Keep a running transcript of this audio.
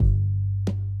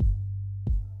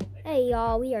Hey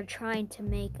y'all, we are trying to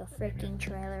make a freaking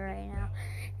trailer right now.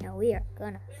 And we are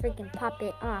gonna freaking pop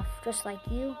it off. Just like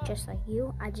you.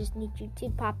 I just need you to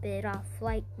pop it off.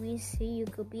 Like me, so you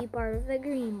could be part of the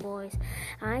Green Boys.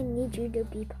 I need you to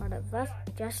be part of us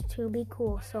just to be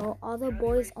cool. So all the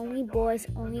boys, only girls,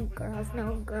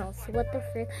 no girls. So what the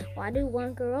frick? Why do we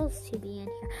want girls to be in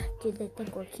here? Do they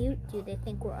think we're cute? Do they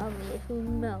think we're ugly? Who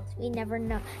knows? We never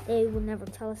know. They will never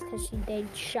tell us because they're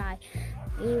shy.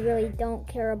 We really don't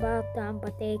care about them,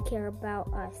 but they care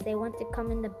about us. They want to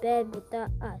come in the bed with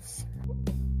us.